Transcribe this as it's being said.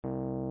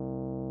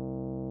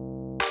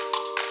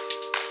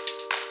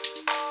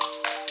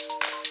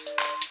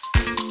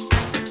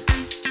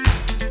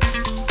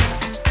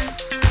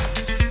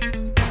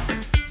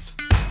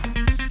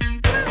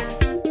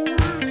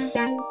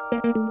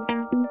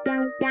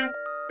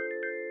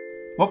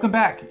Welcome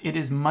back. It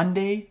is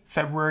Monday,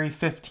 February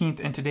 15th,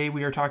 and today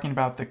we are talking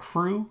about The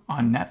Crew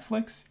on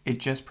Netflix. It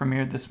just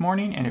premiered this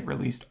morning, and it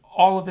released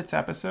all of its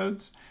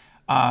episodes.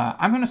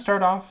 I'm going to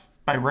start off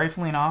by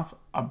rifling off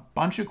a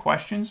bunch of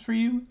questions for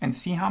you and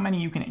see how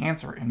many you can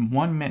answer in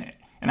 1 minute.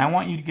 And I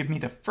want you to give me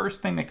the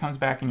first thing that comes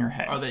back in your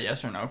head. Are they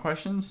yes or no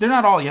questions? They're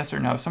not all yes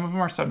or no. Some of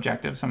them are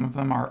subjective. Some of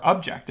them are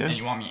objective. And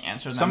you want me to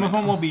answer them? Some of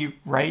them will be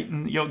right,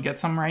 and you'll get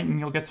some right, and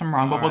you'll get some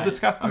wrong. But we'll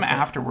discuss them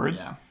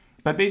afterwards. Yeah.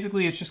 But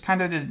basically, it's just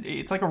kind of,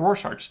 it's like a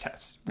Rorschach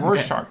test.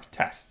 Rorschach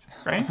test,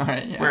 right? All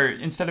right, yeah. Where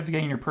instead of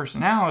getting your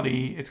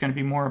personality, it's going to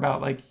be more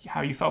about like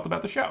how you felt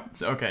about the show.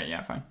 So, okay,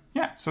 yeah, fine.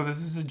 Yeah, so this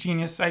is a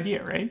genius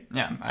idea, right?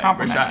 Yeah,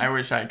 I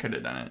wish I could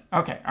have done it.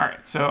 Okay, all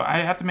right. So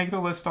I have to make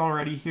the list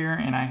already here,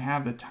 and I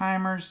have the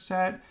timers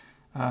set.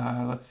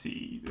 Let's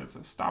see. That's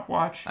a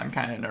stopwatch. I'm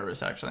kind of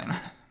nervous, actually.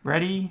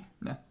 Ready?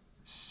 Yeah.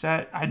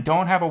 Set. I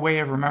don't have a way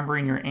of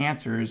remembering your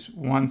answers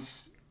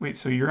once... Wait,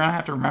 so you're going to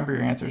have to remember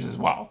your answers as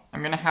well.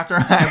 I'm going to have to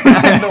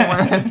I'm the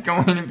one that's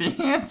going to be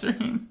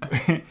answering.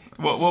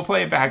 We'll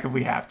play it back if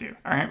we have to.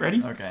 All right, ready?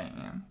 Okay,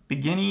 yeah.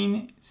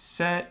 Beginning,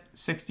 set,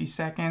 60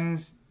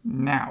 seconds,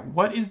 now.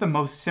 What is the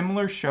most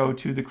similar show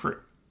to The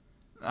Crew?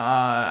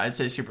 I'd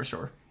say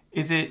Superstore.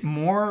 Is it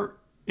more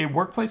a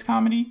workplace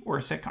comedy or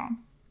a sitcom?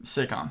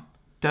 Sitcom.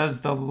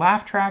 Does the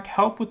laugh track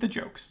help with the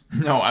jokes?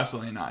 No,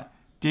 absolutely not.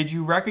 Did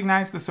you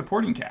recognize the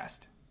supporting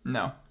cast?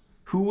 No.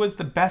 Who was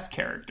the best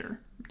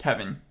character?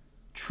 Kevin.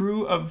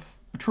 True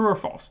or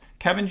false?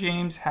 Kevin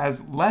James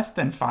has less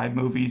than 5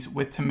 movies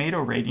with tomato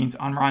ratings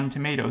on Rotten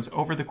Tomatoes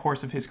over the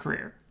course of his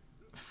career.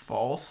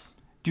 False.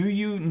 Do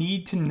you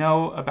need to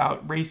know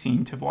about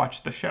racing to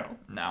watch the show?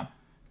 No.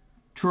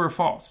 True or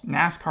false?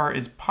 NASCAR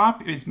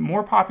is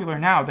more popular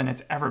now than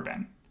it's ever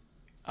been.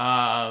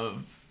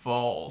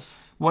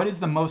 False. What is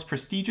the most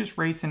prestigious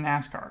race in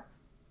NASCAR?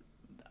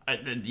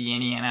 The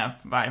Indiana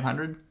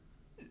 500?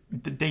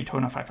 The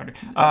Daytona 500.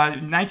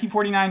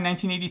 1949,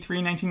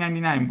 1983,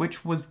 1999.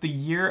 Which was the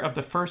year of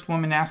the first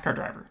woman NASCAR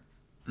driver?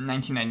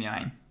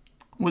 1999.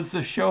 Was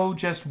the show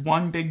just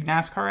one big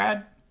NASCAR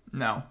ad?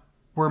 No.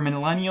 Were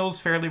millennials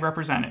fairly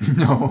represented?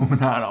 No,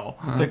 not at all.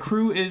 The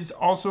Crew is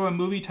also a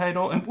movie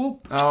title, and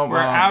we're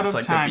out of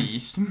like time. The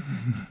Beast.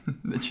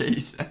 The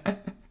Chase.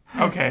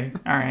 Okay,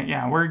 all right,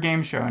 yeah, we're a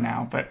game show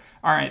now. But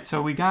all right,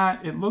 so we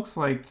got, it looks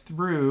like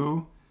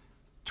through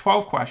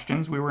 12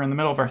 questions. We were in the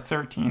middle of our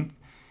 13th.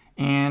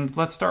 And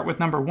let's start with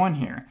number 1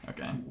 here.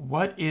 Okay.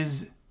 What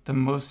is the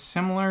most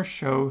similar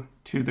show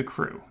to The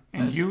Crew?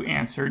 And you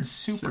answered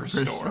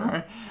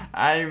Superstore.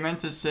 I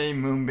meant to say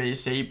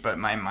Moonbase 8, but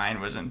my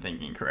mind wasn't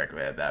thinking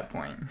correctly at that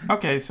point.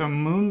 Okay, so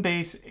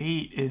Moonbase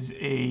 8 is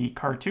a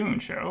cartoon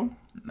show.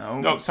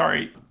 No. Oh,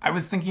 sorry. I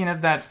was thinking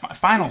of that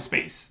Final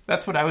Space.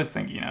 That's what I was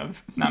thinking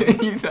of. No,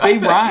 they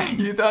rhyme.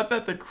 You thought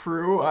that The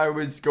Crew I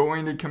was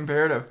going to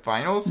compare to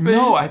Final Space?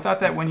 No, I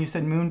thought that when you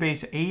said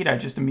Moonbase 8, I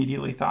just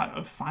immediately thought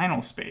of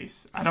Final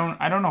Space. I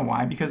don't know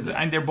why, because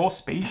they're both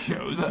space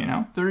shows, you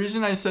know? The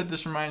reason I said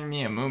this reminded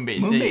me of Moonbase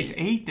 8. Moonbase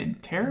 8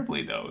 did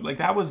terribly, though. Like,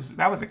 that was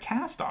a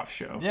cast-off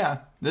show. Yeah,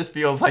 this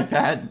feels like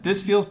that.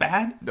 This feels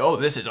bad? Oh,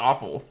 this is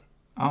awful.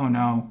 Oh,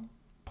 no.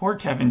 Poor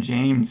Kevin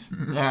James.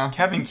 Yeah.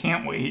 Kevin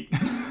can't wait.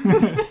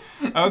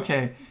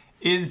 Okay.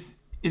 Is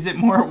it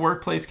more a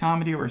workplace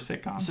comedy or a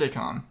sitcom?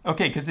 Sitcom.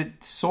 Okay, because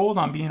it's sold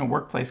on being a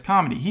workplace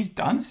comedy. He's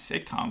done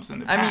sitcoms in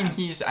the past.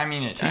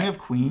 King of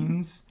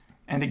Queens,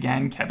 and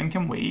again, Kevin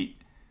Can Wait.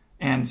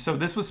 And so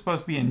this was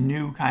supposed to be a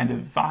new kind of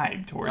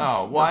vibe towards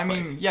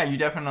workplace. You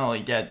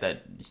definitely get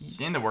that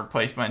he's in the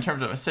workplace, but in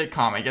terms of a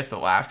sitcom, I guess the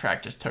laugh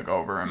track just took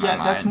over in my mind.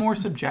 Yeah, that's more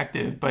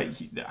subjective,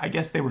 but I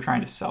guess they were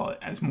trying to sell it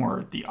as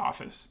more The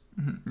Office.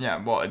 Mm-hmm.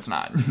 Yeah, well, it's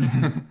not.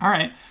 All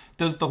right.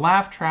 Does the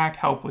laugh track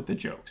help with the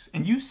jokes?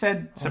 And you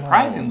said,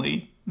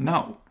 surprisingly,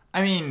 no.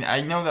 I mean,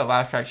 I know that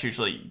laugh tracks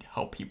usually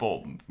help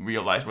people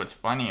realize what's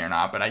funny or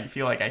not, but I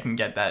feel like I can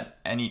get that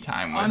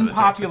anytime.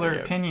 Unpopular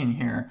opinion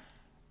here.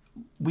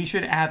 We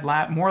should add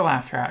more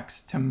laugh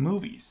tracks to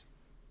movies.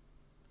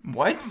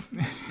 What?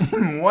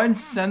 In what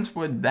sense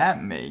would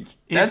that make?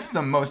 That's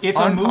the most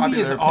unpopular opinion. If a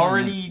movie is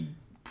already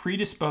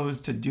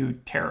predisposed to do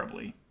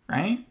terribly,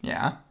 right?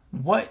 Yeah.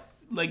 What,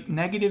 like,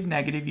 negative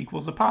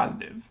equals a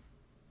positive?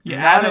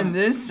 Not in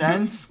this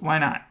sense. Why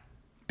not?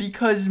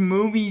 Because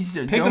movies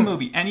Pick a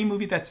movie. Any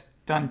movie that's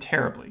done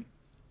terribly.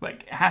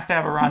 Like, it has to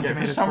have a Rotten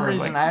Tomatoes score. For some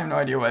reason, I have no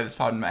idea why this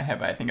popped in my head,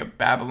 but I think of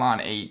Babylon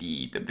AD,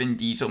 the Vin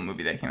Diesel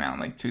movie that came out in,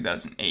 like,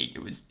 2008.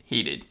 It was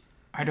hated.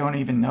 I don't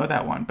even know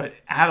that one, but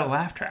add a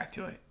laugh track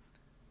to it.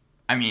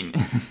 I mean...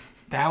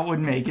 that would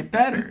make it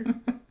better.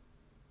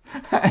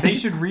 They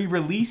should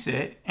re-release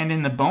it, and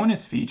in the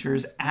bonus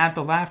features, add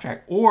the laugh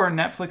track. Or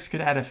Netflix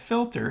could add a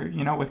filter,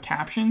 with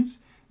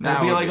captions.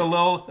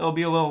 It'll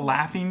be a little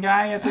laughing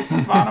guy at this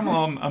bottom,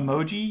 a little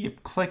emoji. You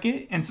click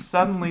it, and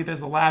suddenly there's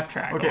a laugh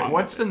track. Okay,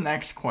 what's the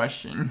next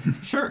question?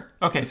 Sure.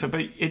 Okay, but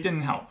it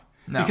didn't help.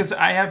 No. Because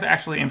I have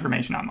actually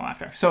information on the laugh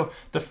track. So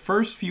the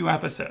first few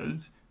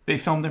episodes, they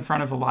filmed in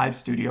front of a live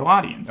studio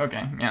audience.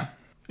 Okay, yeah.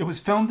 It was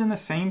filmed in the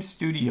same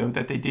studio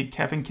that they did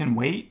Kevin Can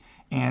Wait,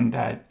 and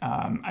that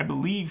I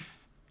believe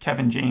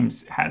Kevin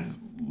James has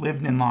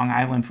lived in Long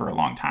Island for a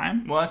long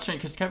time. Well, that's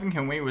strange because Kevin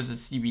Can Wait was a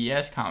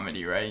CBS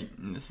comedy, right?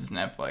 And this is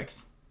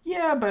Netflix.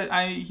 Yeah, but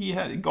he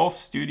had Gulf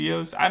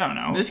Studios. I don't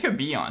know. This could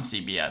be on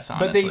CBS, honestly.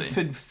 But they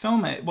could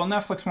film it. Well,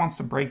 Netflix wants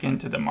to break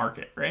into the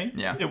market, right?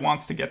 Yeah. It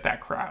wants to get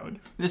that crowd.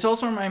 This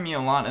also reminded me a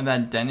lot of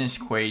that Dennis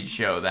Quaid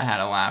show that had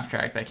a laugh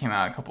track that came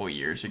out a couple of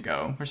years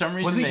ago. For some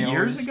reason, was it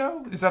years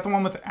ago? Is that the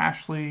one with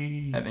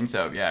Ashley? I think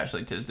so. Yeah,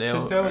 Ashley Tisdale.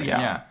 Tisdale,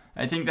 yeah.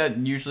 I think that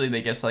usually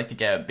they just like to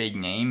get a big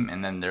name,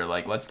 and then they're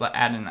like, let's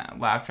add in a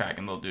laugh track,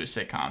 and they'll do a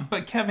sitcom.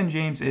 But Kevin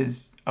James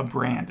is a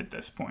brand at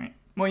this point.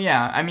 Well,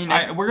 yeah, I mean...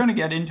 we're going to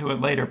get into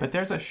it later, but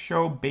there's a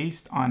show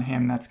based on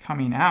him that's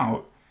coming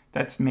out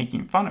that's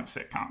making fun of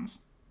sitcoms.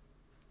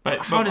 But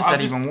how does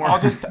that even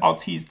work? I'll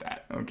tease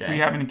that. Okay. We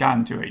haven't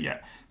gotten to it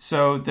yet.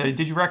 So, did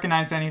you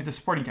recognize any of the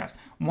supporting cast?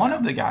 One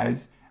of the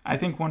guys, I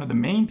think one of the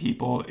main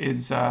people,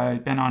 is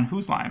been on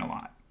Whose Line a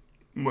lot.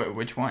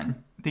 Which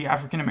one? The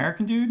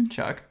African-American dude?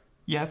 Chuck?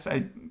 Yes,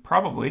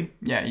 probably.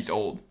 Yeah, he's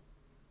old.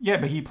 Yeah,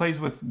 but he plays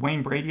with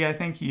Wayne Brady, I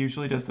think. He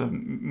usually does the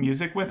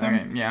music with him.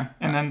 Okay, yeah.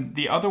 And then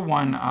the other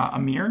one,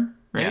 Amir,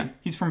 right? Yeah.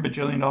 He's from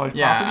Bajillion Dollars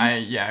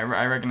Properties. I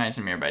recognize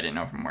Amir, but I didn't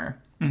know from where.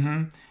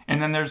 Mm-hmm.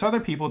 And then there's other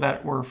people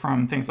that were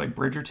from things like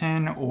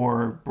Bridgerton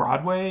or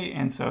Broadway,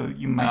 and so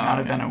you might not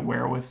have been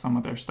aware with some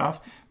of their stuff.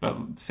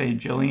 But say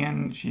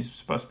Jillian, she's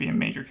supposed to be a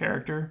major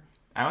character.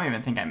 I don't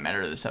even think I met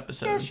her this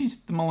episode. Yeah, she's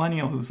the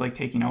millennial who's like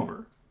taking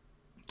over.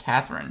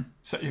 Catherine.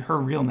 So her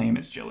real name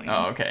is Jillian.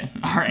 Oh, okay.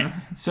 All right.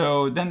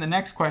 So then the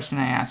next question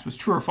I asked was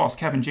true or false.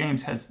 Kevin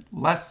James has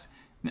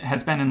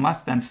been in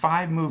less than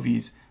 5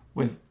 movies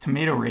with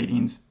tomato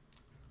ratings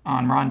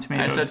on Rotten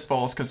Tomatoes. I said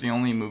false because the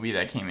only movie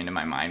that came into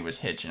my mind was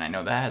Hitch, and I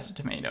know that has a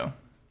tomato.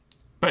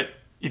 But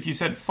if you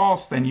said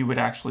false, then you would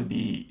actually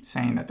be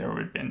saying that there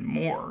would have been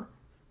more.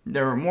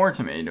 There were more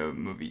tomato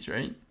movies,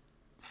 right?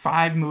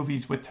 5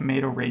 movies with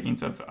tomato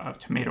ratings of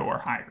tomato or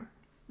higher.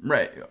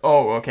 Right.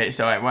 Oh, okay.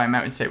 So what I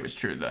meant to say was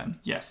true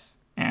then. Yes.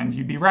 And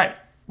you'd be right.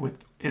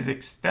 With his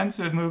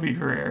extensive movie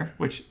career,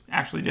 which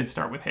actually did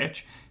start with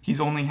Hitch,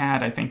 he's only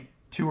had, I think,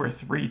 2 or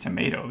 3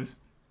 tomatoes.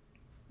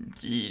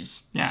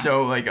 Jeez. Yeah.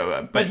 So,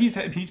 but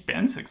he's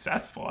been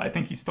successful. I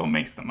think he still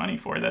makes the money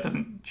for it. That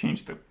doesn't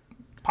change the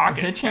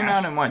pocket Hitch came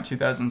out in,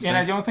 2006? And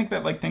I don't think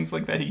that, things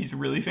like that he's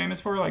really famous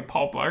for, like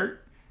Paul Blart,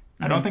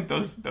 I don't think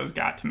those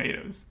got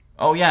tomatoes.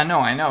 Oh, yeah, no,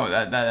 I know.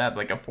 That had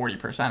a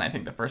 40%, I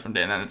think the first one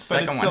did, and then the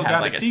second one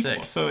had a sequel,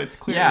 6. So it's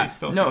clearly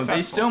still successful. No,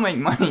 they still make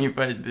money,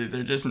 but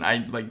they're just,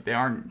 they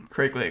aren't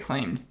critically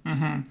acclaimed.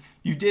 Mm-hmm.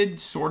 You did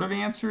sort of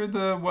answer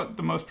what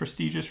the most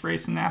prestigious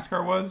race in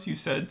NASCAR was. You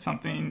said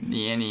something...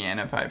 The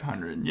Indiana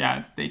 500. Yeah,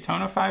 it's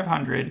Daytona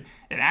 500.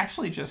 It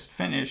actually just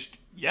finished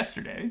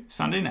yesterday,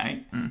 Sunday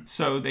night,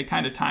 so they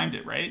kind of timed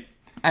it right.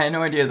 I had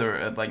no idea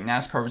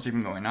NASCAR was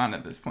even going on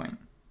at this point.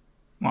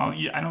 Well,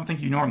 I don't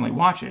think you normally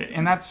watch it,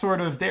 and that's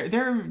sort of they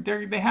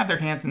have their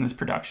hands in this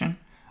production.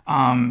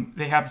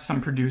 They have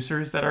some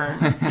producers that are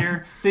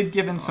here. They've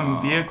given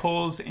some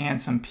vehicles and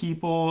some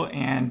people,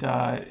 and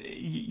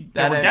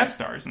there were guest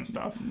stars and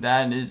stuff.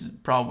 That is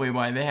probably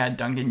why they had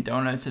Dunkin'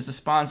 Donuts as a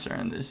sponsor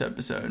in this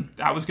episode.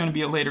 That was going to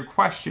be a later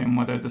question,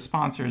 whether the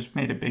sponsors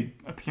made a big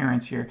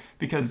appearance here,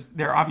 because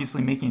they're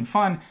obviously making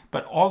fun,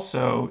 but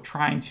also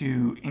trying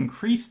to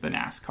increase the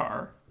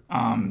NASCAR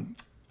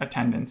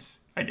attendance,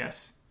 I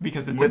guess.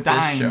 Because it's with a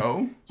dying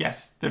show.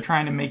 Yes, they're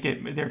trying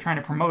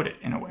to promote it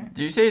in a way.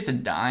 Do you say it's a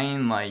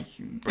dying brand?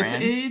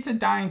 It's a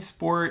dying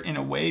sport in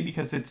a way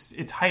because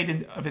its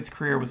height of its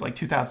career was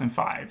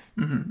 2005.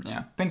 Mm-hmm,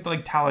 yeah. Think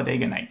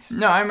Talladega Nights.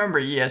 No, I remember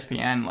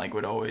ESPN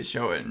would always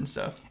show it and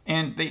stuff.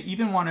 And they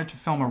even wanted to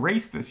film a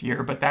race this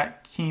year, but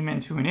that came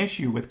into an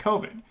issue with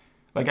COVID.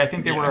 I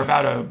think they were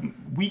about a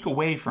week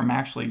away from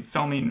actually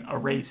filming a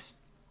race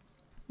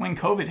when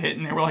COVID hit,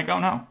 and they were like, oh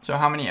no. So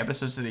how many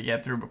episodes did they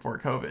get through before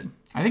COVID?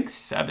 I think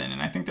 7,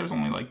 and I think there's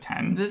only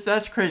 10.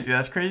 That's crazy.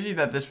 That's crazy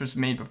that this was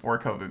made before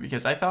COVID,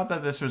 because I thought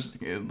that this was,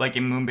 in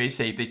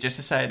Moonbase 8, they just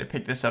decided to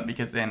pick this up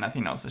because they had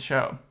nothing else to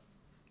show.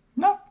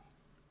 No.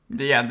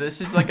 Yeah,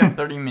 this is a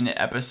 30-minute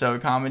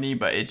episode comedy,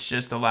 but it's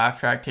just the laugh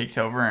track takes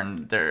over,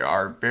 and there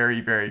are very,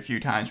 very few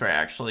times where I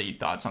actually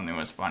thought something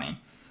was funny.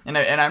 And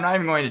I'm not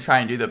even going to try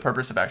and do the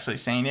purpose of actually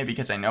saying it,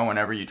 because I know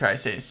whenever you try to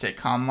say a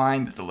sitcom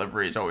line, the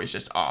delivery is always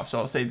just off. So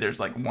I'll say there's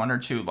 1 or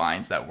 2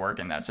 lines that work,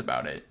 and that's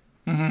about it.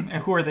 Mm-hmm.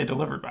 And who are they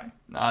delivered by?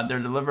 They're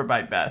delivered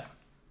by Beth.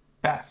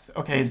 Beth.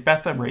 Okay, is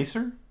Beth a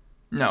racer?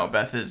 No,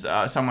 Beth is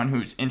someone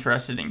who's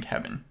interested in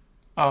Kevin.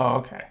 Oh,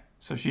 okay.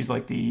 So she's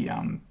the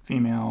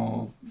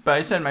female... But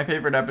I said my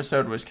favorite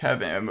episode was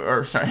Kevin,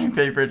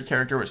 favorite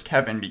character was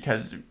Kevin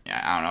because,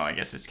 I don't know, I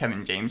guess it's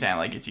Kevin James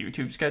and his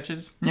YouTube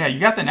sketches. Yeah, you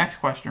got the next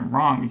question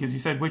wrong because you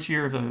said which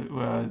year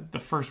the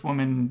first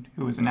woman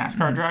who was a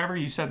NASCAR driver,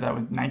 you said that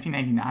was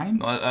 1999?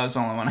 Well, that was the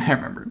only one I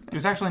remembered. It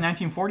was actually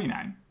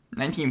 1949.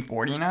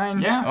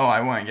 1949? Yeah. Oh,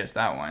 I wouldn't guess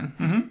that one.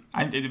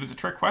 Mm-hmm. It was a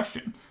trick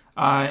question.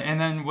 And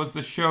then was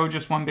the show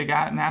just one big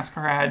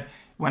NASCAR ad?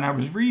 When I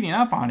was reading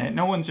up on it,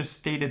 no one just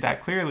stated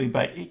that clearly,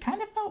 but it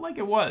kind of felt like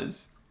it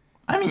was.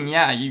 I mean,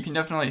 yeah, you can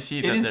definitely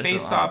see that It is there's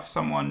based off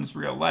someone's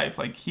real life.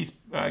 Like he's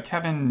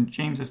Kevin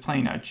James is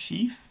playing a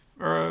chief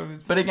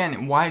But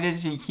again, why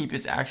does he keep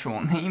his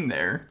actual name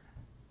there?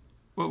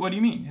 What do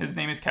you mean? His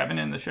name is Kevin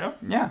in the show?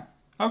 Yeah.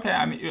 Okay,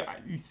 I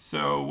mean,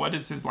 so what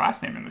is his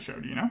last name in the show?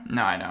 Do you know?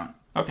 No, I don't.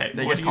 Okay,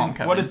 They just call him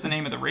Kevin. What is the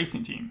name of the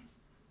racing team?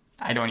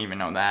 I don't even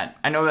know that.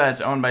 I know that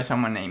it's owned by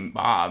someone named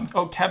Bob.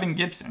 Oh, Kevin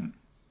Gibson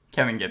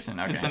Kevin Gibson,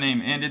 okay. is the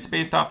name, and it's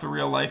based off the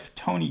real life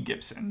Tony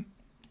Gibson.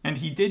 And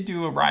he did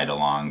do a ride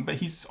along, but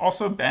he's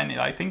also been,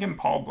 I think, in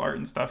Paul Blart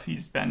and stuff.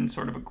 He's been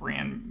sort of a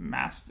grand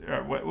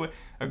master,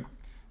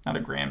 not a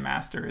grand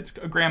master. It's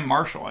a grand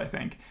marshal, I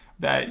think,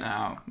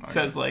 that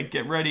says like,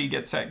 get ready,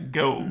 get set,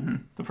 go. Mm-hmm.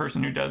 The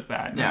person who does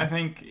that. Yeah. And I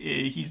think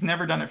he's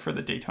never done it for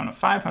the Daytona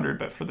 500,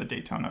 but for the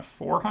Daytona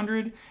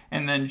 400.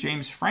 And then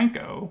James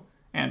Franco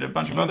and a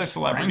bunch of other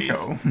celebrities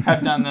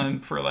have done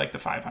them for like the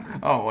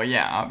 500. Oh well,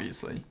 yeah,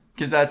 obviously.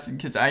 Because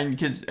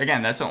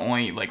again, that's the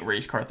only like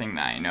race car thing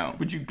that I know.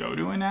 Would you go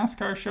to a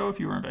NASCAR show if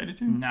you were invited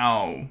to?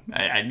 No,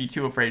 I'd be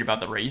too afraid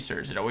about the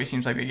racers. It always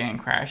seems like they get in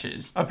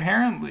crashes.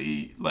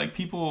 Apparently, like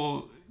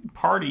people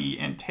party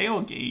and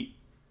tailgate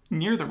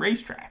near the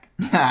racetrack.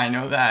 I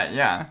know that.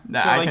 Yeah,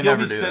 so like you'll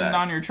be sitting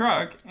on your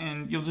truck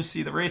and you'll just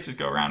see the racers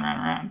go round,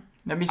 round, round.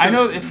 I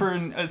know that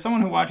for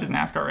someone who watches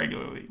NASCAR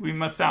regularly, we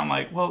must sound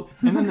like, well,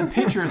 and then the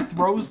pitcher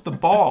throws the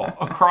ball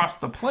across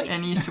the plate.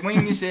 And he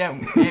swings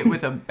it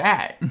with a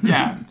bat.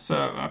 Yeah,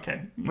 so,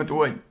 okay. With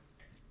wood.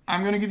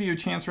 I'm going to give you a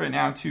chance right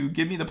now to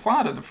give me the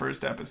plot of the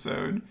first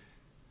episode.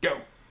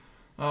 Go.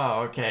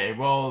 Oh, okay.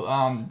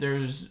 Well,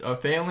 there's a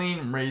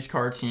failing race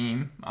car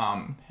team.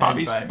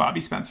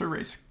 Bobby Spencer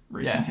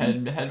racing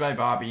team. Head by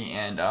Bobby,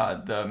 and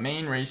the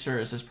main racer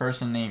is this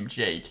person named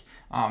Jake.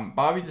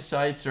 Bobby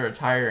decides to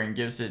retire and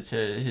gives it to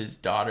his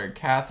daughter,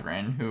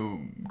 Catherine,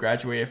 who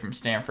graduated from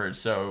Stanford,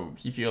 so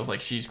he feels like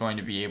she's going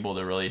to be able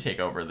to really take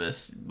over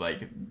this,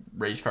 like,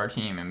 race car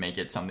team and make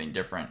it something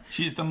different.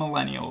 She's the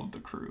millennial of the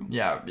crew.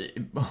 Yeah.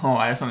 Oh,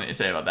 I have something to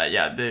say about that.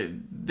 Yeah,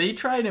 they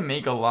try to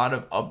make a lot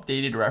of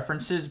updated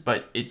references,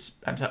 but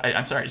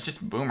I'm sorry, it's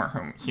just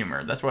boomer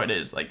humor. That's what it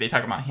is. Like, they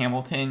talk about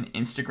Hamilton,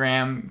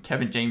 Instagram,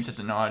 Kevin James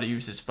doesn't know how to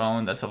use his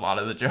phone. That's a lot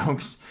of the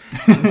jokes.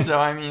 And so,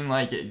 I mean,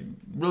 like,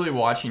 really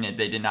watching it,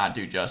 they did not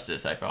do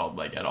justice, I felt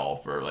like, at all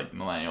for like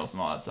millennials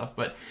and all that stuff.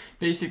 But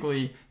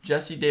basically,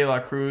 Jessie De La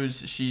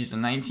Cruz, she's a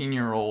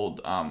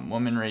 19-year-old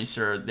woman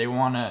racer. They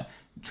want to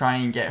try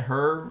and get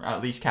her,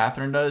 at least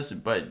Catherine does,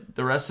 but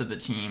the rest of the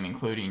team,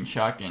 including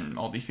Chuck and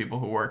all these people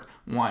who work,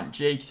 want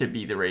Jake to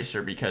be the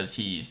racer because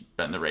he's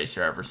been the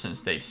racer ever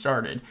since they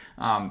started.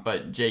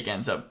 But Jake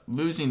ends up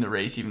losing the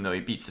race even though he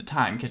beats the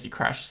time because he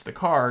crashes the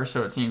car,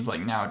 so it seems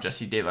like now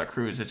Jessie De La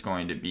Cruz is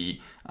going to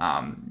be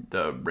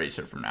the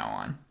racer from now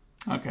on.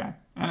 Okay.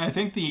 And I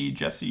think the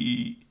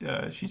Jessie,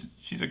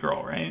 she's a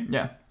girl, right?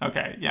 Yeah.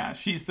 Okay, yeah.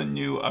 She's the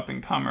new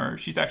up-and-comer.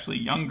 She's actually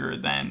younger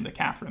than the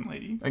Catherine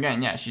lady.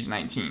 Again, yeah, she's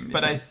 19.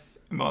 But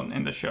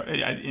in the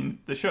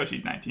show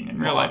she's 19. In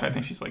real life, I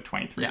think she's like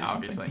 23 or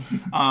something.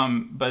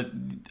 Obviously. But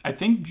I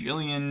think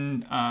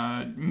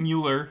Jillian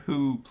Mueller,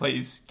 who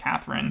plays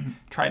Catherine,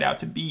 tried out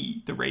to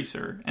be the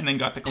racer and then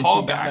got the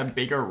call back. And she got a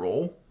bigger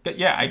role?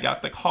 Yeah, I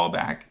got the call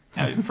back.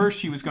 At first,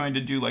 she was going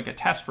to do like a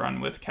test run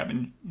with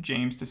Kevin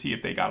James to see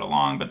if they got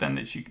along, but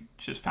then she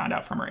just found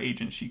out from her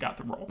agent she got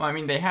the role. Well, I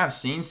mean, they have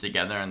scenes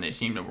together and they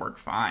seem to work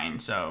fine,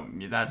 so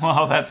that's...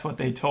 Well, that's what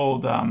they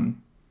told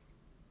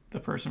the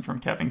person from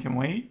Kevin Can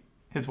Wait,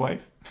 his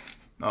wife.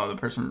 Oh, the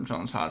person from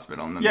Children's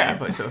Hospital and the main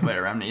place with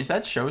Leia Remini. Is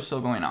that show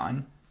still going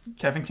on?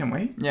 Kevin Can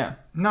Wait? Yeah.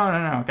 No.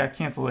 It got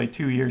canceled like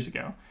 2 years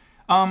ago.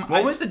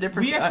 What was the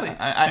difference?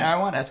 I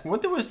want to ask,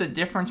 what was the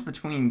difference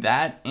between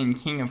that and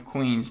King of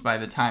Queens by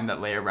the time that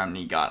Leia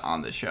Remini got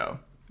on the show?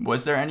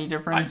 Was there any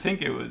difference? I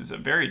think it was a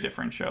very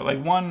different show.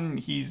 Like, one,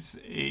 he's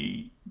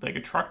a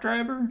truck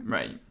driver.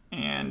 Right.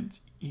 And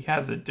he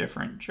has a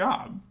different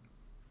job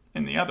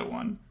in the other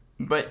one.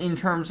 But in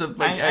terms of,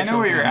 like, I know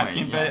what you're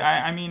asking, but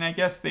I mean, I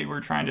guess they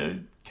were trying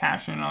to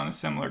cash in on a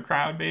similar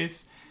crowd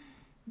base.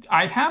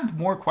 I have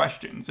more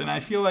questions, and I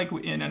feel like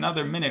in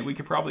another minute we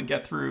could probably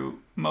get through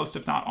most,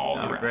 if not all,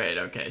 the rest. Great,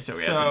 okay, so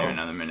we have to do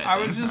another minute. I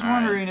was just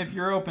wondering if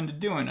you're open to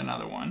doing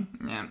another one.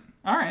 Yeah.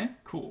 All right,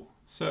 cool.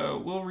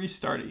 So we'll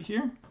restart it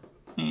here,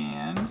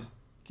 and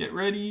get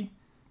ready,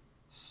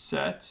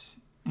 set,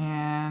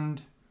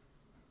 and...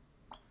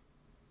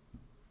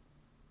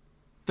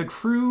 The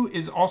Crew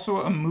is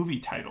also a movie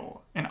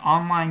title, an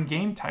online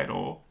game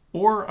title,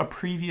 or a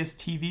previous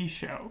TV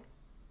show.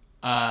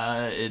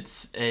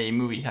 It's a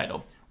movie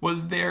title.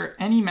 Was there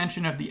any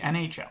mention of the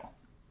NHL?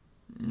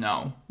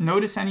 No.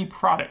 Notice any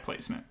product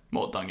placement?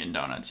 Well, Dunkin'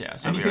 Donuts, yeah.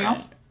 So anything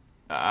else?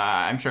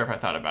 I'm sure if I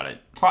thought about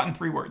it. Plot in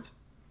 3 words.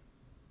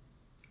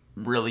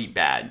 Really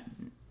bad.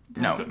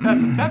 No.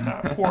 That's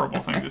a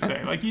horrible thing to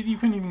say. Like, you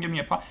couldn't even give me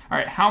a plot. All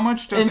right, how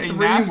much does a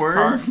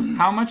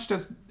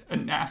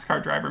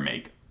NASCAR driver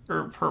make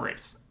per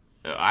race?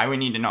 I would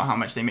need to know how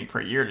much they make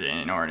per year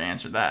in order to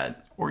answer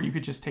that. Or you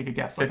could just take a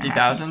guess. Like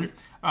 50,000?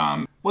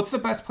 What's the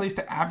best place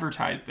to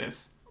advertise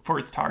this for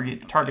its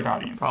target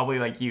audience? Probably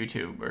like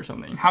YouTube or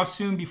something. How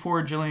soon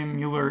before Jillian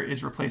Mueller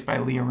is replaced by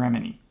Leah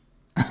Remini?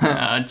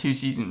 2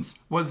 seasons.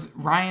 Was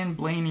Ryan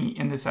Blaney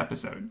in this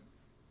episode?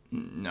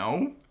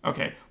 No.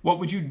 Okay. What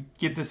would you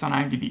give this on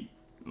IMDb?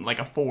 Like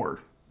a 4.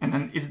 And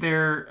then, is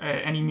there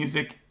any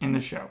music in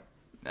the show?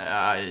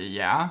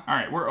 Yeah. All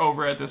right, we're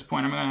over at this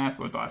point. I'm going to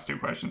ask the last 2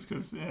 questions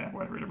because,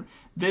 whatever.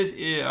 This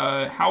is,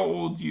 how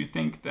old do you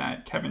think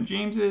that Kevin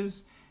James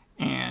is?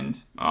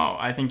 And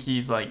I think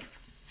he's like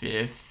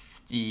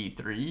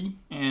 53.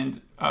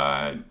 And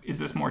is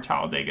this more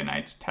Talladega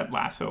Nights, Ted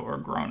Lasso, or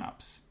Grown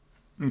Ups?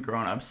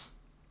 Grown Ups.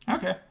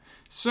 Okay.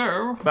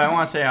 So, but I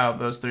want to say out of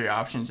those 3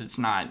 options, it's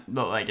not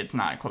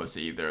close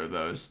to either of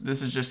those.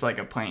 This is just like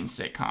a plain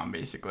sitcom,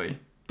 basically.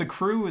 The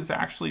Crew has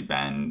actually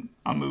been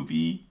a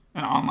movie,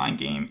 an online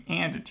game,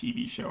 and a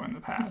TV show in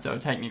the past. So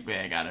technically,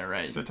 I got it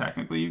right. So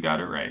technically, you got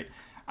it right.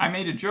 I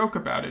made a joke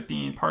about it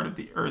being part of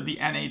the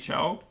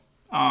NHL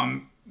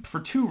for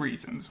 2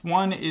 reasons.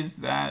 One is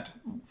that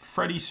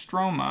Freddie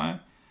Stroma,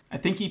 I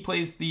think he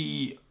plays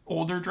the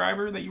older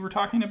driver that you were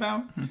talking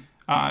about.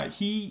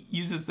 He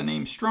uses the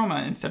name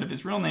Stroma instead of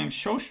his real name,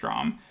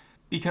 Sjostrom,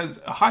 because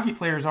a hockey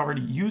player is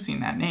already using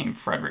that name,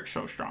 Frederick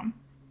Sjostrom.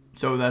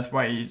 So that's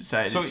why he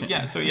decided so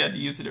he had to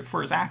use it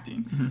for his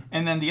acting. Mm-hmm.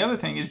 And then the other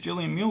thing is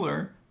Jillian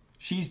Mueller,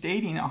 she's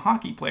dating a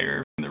hockey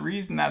player. And the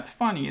reason that's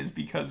funny is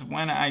because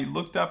when I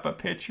looked up a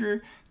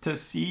picture to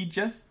see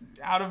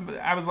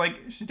I was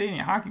like, she's dating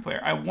a hockey player.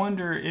 I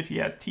wonder if he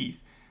has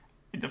teeth.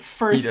 The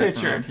first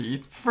picture,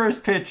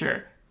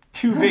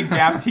 2 big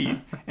gap teeth.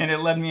 And it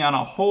led me on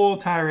a whole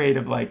tirade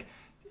of like,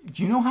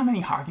 do you know how many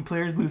hockey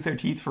players lose their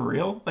teeth for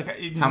real? Like,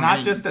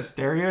 just a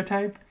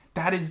stereotype.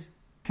 That is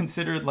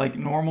considered like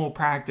normal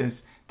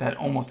practice that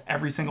almost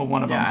every single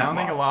one of them has I don't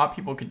lost. think a lot of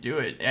people could do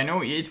it. I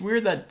know it's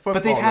weird that football,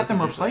 but they've had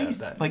them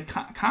replaced like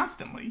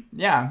constantly.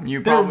 Yeah,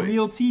 they're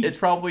real teeth. It's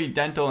probably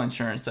dental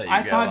insurance that you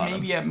I thought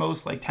maybe at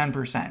most like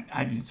 10%.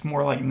 It's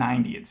more like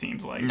 90. It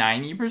seems like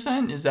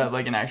 90%. Is that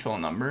like an actual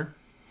number?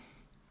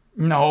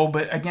 No,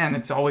 but again,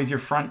 it's always your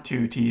front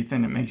 2 teeth,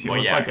 and it makes you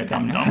look like a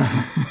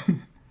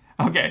dum-dum.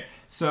 Okay.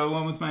 So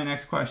what was my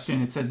next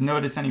question? It says,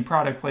 notice any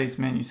product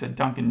placement. You said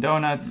Dunkin'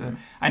 Donuts.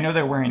 I know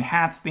they're wearing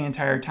hats the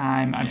entire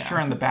time. I'm sure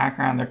in the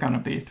background they're going to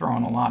be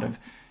throwing a lot of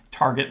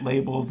Target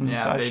labels and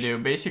such. Yeah, they do.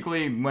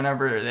 Basically,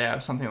 whenever they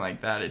have something like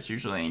that, it's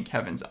usually in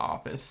Kevin's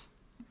office.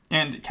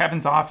 And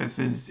Kevin's office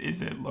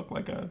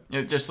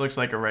It just looks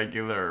like a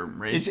regular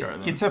race car.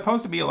 It's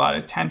supposed to be a lot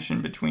of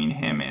tension between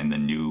him and the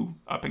new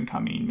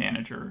up-and-coming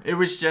manager. It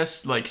was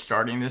just like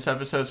starting this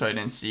episode, so I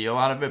didn't see a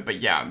lot of it. But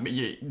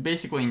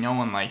basically no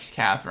one likes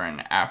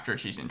Catherine after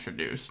she's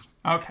introduced.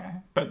 Okay,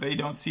 but they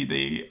don't see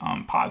the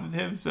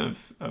positives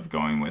of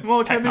going with technology?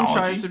 Well, Kevin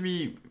tries to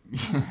be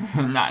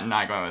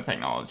not going with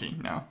technology,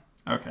 no.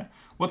 Okay.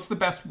 What's the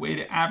best way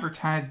to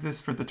advertise this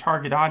for the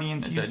target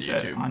audience? You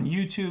said YouTube. On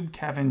YouTube,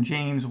 Kevin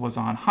James was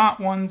on Hot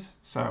Ones,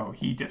 so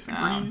he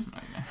disagrees.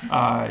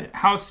 Okay.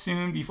 How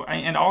soon before...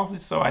 And all of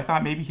this, so I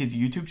thought maybe his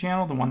YouTube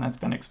channel, the one that's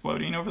been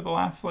exploding over the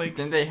last,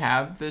 Didn't they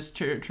have this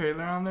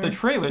trailer on there? The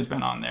trailer's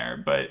been on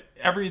there, but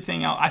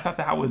everything else... I thought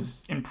that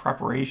was in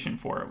preparation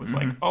for it. It was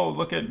like, oh,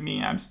 look at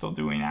me, I'm still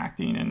doing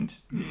acting, and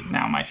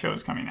now my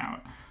show's coming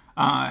out.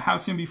 How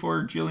soon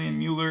before Jillian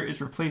Mueller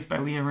is replaced by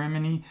Leah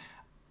Remini?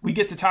 We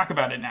get to talk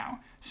about it now.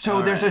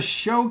 So there's a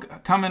show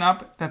coming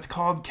up that's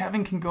called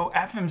Kevin Can Go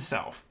F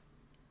Himself.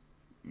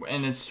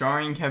 And it's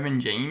starring Kevin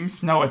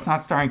James? No, it's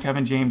not starring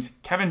Kevin James.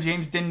 Kevin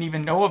James didn't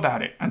even know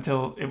about it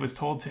until it was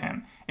told to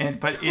him.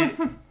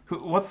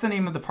 What's the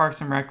name of the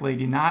Parks and Rec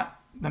lady? Not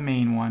the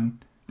main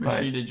one.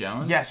 Rashida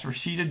Jones? Yes,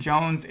 Rashida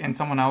Jones and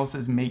someone else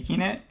is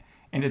making it.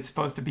 And it's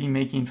supposed to be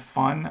making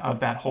fun of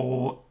that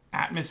whole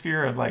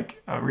atmosphere of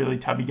like a really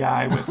tubby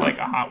guy with like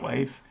a hot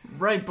wife.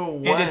 Right, but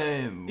what?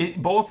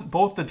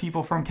 Both the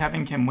people from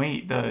Kevin Can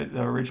Wait,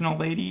 the original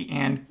lady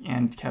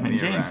and Kevin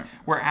James,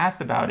 were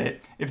asked about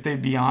it, if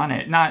they'd be on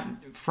it. Not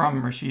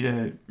from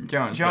Rashida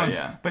Jones,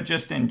 but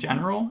just in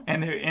general.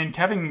 And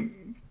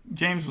Kevin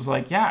James was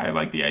like, yeah, I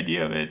like the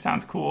idea of it. It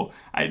sounds cool.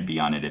 I'd be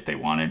on it if they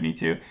wanted me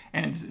to.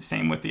 And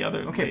same with the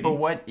other lady. But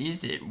what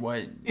is it?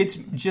 It's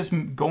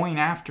just going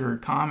after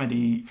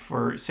comedy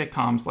for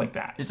sitcoms like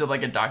that. Is it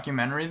like a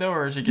documentary, though,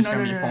 or is it just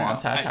going to be full-on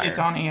satire? It's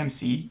on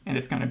AMC, and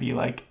it's going to be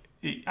like...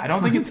 I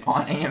don't think it's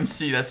on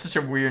AMC. That's such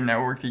a weird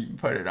network to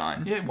put it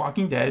on. Yeah,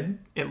 Walking Dead.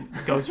 It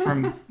goes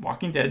from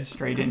Walking Dead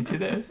straight into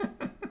this.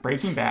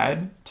 Breaking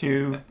Bad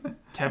to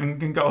Kevin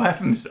Can Go F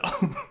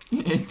Himself.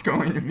 It's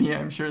going to be,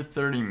 I'm sure,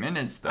 30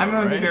 minutes, though, I'm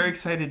going to be very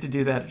excited to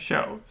do that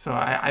show. So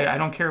I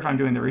don't care if I'm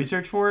doing the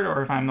research for it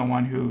or if I'm the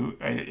one who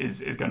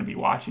is going to be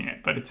watching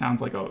it. But it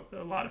sounds like a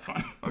lot of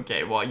fun.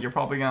 Okay, well, you're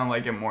probably going to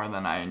like it more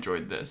than I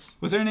enjoyed this.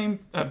 Was there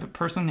a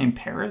person named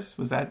Paris?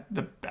 Was that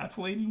the Beth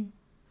lady?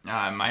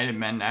 It might have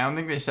been. I don't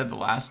think they said the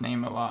last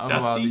name of a lot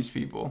of these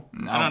people.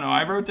 No. I don't know.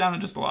 I wrote down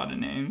just a lot of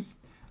names.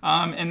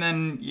 And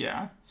then,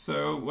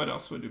 so what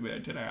else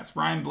did I ask?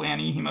 Ryan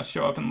Blaney, he must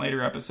show up in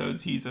later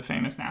episodes. He's a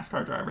famous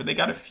NASCAR driver. They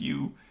got a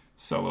few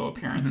solo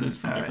appearances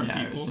from different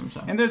people.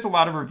 So. And there's a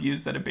lot of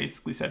reviews that have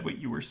basically said what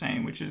you were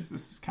saying, which is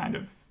this is kind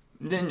of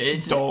Then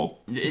it's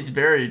dull. It's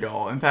very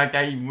dull. In fact,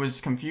 I was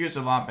confused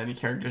a lot by the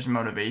character's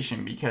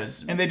motivation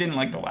because... And they didn't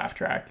like the laugh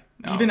track,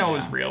 Oh, even though it yeah.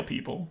 was real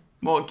people.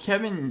 Well,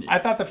 Kevin... I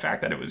thought the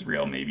fact that it was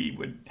real maybe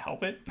would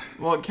help it.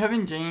 Well,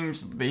 Kevin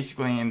James,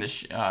 basically in the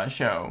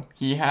show,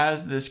 he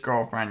has this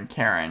girlfriend,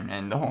 Karen,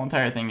 and the whole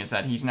entire thing is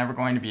that he's never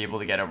going to be able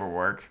to get over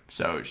work,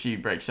 so she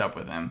breaks up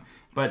with him.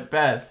 But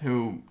Beth,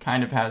 who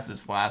kind of has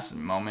this last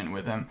moment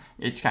with him,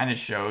 it kind of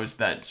shows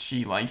that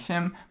she likes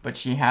him, but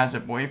she has a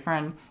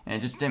boyfriend, and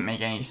it just didn't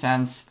make any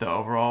sense.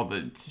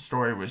 The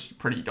story was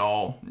pretty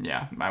dull.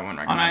 Yeah, I wouldn't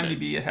On recommend it.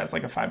 IMDb, it has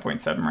like a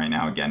 5.7 right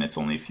now. Again, it's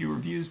only a few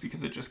reviews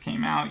because it just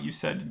came out. You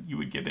said you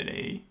would give it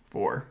a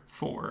 4.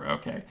 4.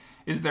 Okay.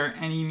 Is there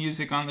any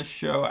music on the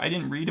show? I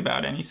didn't read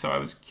about any, so I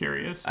was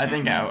curious. I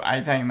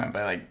thought you meant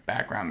by like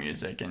background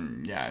music,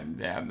 and yeah,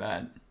 they have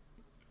that.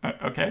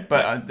 Okay.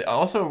 But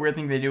also a weird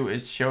thing they do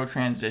is show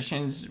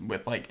transitions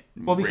with like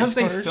Well, because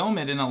they race cars. film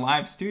it in a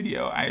live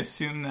studio, I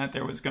assume that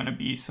there was going to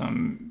be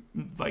some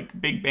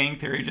like Big Bang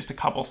Theory, just a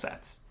couple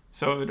sets.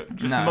 So it would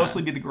just No.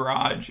 mostly be the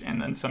garage,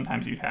 and then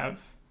sometimes you'd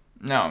have...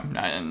 No,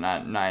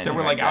 not There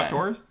were like that.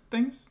 outdoors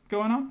things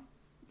going on?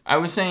 I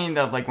was saying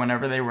that like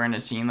whenever they were in a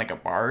scene like a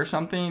bar or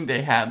something,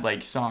 they had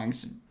like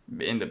songs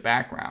in the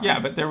background. Yeah,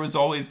 but there was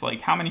always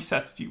like... How many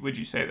sets would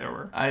you say there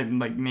were? I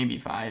like maybe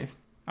 5.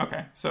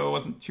 Okay, so it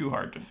wasn't too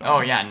hard to film. Oh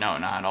yeah, no,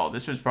 not at all.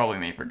 This was probably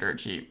made for dirt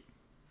cheap.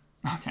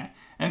 Okay.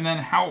 And then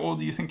how old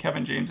do you think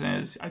Kevin James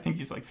is? I think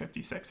he's like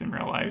 56 in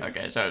real life.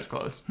 Okay, so I was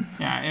close.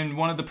 Yeah, and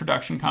one of the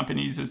production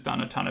companies has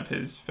done a ton of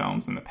his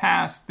films in the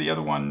past. The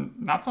other one,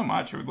 not so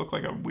much. It would look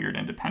like a weird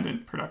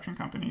independent production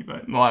company,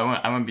 but... Well,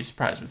 I wouldn't be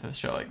surprised with a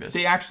show like this.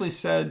 They actually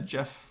said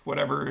Jeff,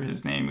 whatever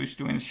his name, who's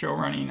doing the show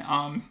running,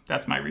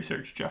 that's my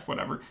research, Jeff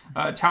whatever.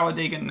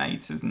 Talladega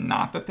Nights is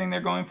not the thing they're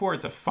going for.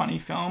 It's a funny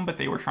film, but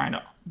they were trying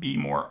to be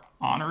more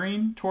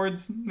honoring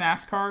towards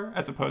NASCAR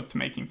as opposed to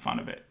making fun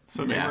of it.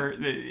 So they Yeah. were,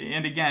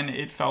 and again,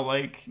 it felt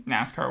like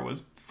NASCAR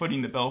was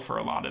footing the bill for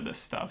a lot of this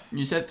stuff.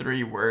 You said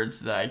 3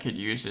 words that I could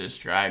use to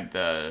describe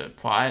the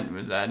plot.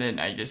 Was that it?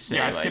 I just say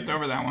Yeah, I like skipped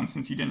over that one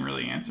since you didn't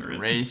really answer it.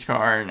 race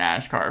car,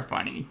 NASCAR,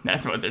 funny.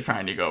 That's what they're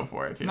trying to go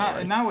for. I feel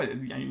like.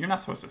 You're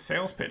not supposed to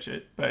sales pitch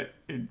it, but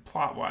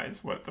plot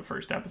wise, what the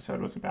first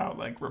episode was about,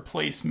 like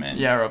replacement.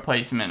 Yeah,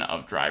 replacement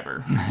of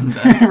driver.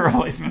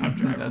 Replacement of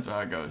driver. That's how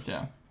it goes.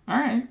 Yeah. All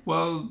right.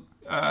 Well,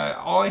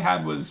 all I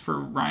had was for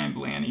Ryan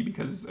Blaney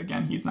because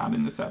again, he's not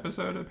in this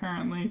episode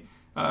apparently.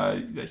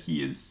 That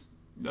he is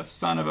the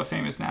son of a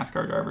famous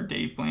NASCAR driver,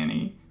 Dave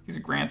Blaney. He's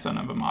a grandson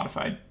of a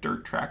modified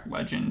dirt track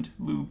legend,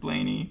 Lou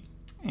Blaney.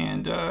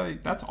 And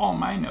that's all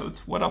my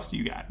notes. What else do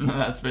you got?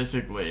 That's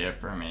basically it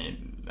for me.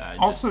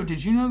 Also,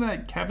 did you know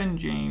that Kevin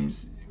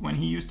James, when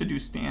he used to do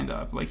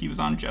stand-up, like he was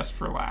on Just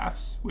for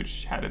Laughs,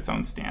 which had its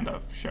own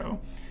stand-up show,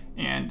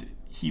 and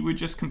he would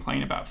just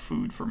complain about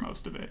food for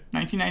most of it.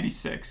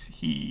 1996,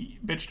 he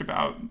bitched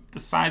about the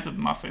size of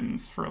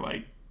muffins for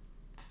like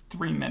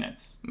 3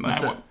 minutes.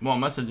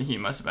 he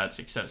must have had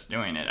success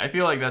doing it. I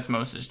feel like that's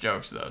most of his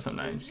jokes though.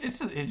 Sometimes.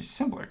 It's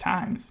simpler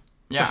times.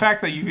 Yeah. The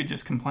fact that you could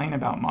just complain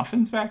about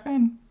muffins back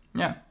then,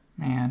 Yeah.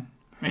 man,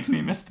 makes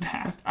me miss the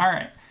past. All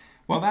right.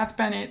 Well, that's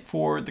been it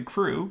for The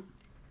Crew.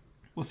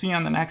 We'll see you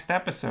on the next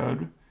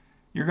episode.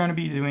 You're going to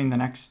be doing the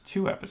next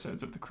 2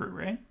 episodes of The Crew,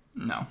 right?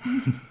 No.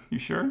 You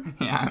sure?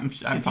 Yeah, I'm If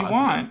you positive.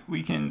 want,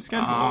 we can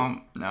schedule.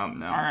 No. All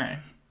right.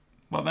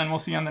 Well, then we'll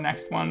see you on the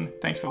next one.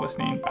 Thanks for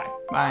listening. Bye.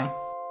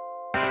 Bye.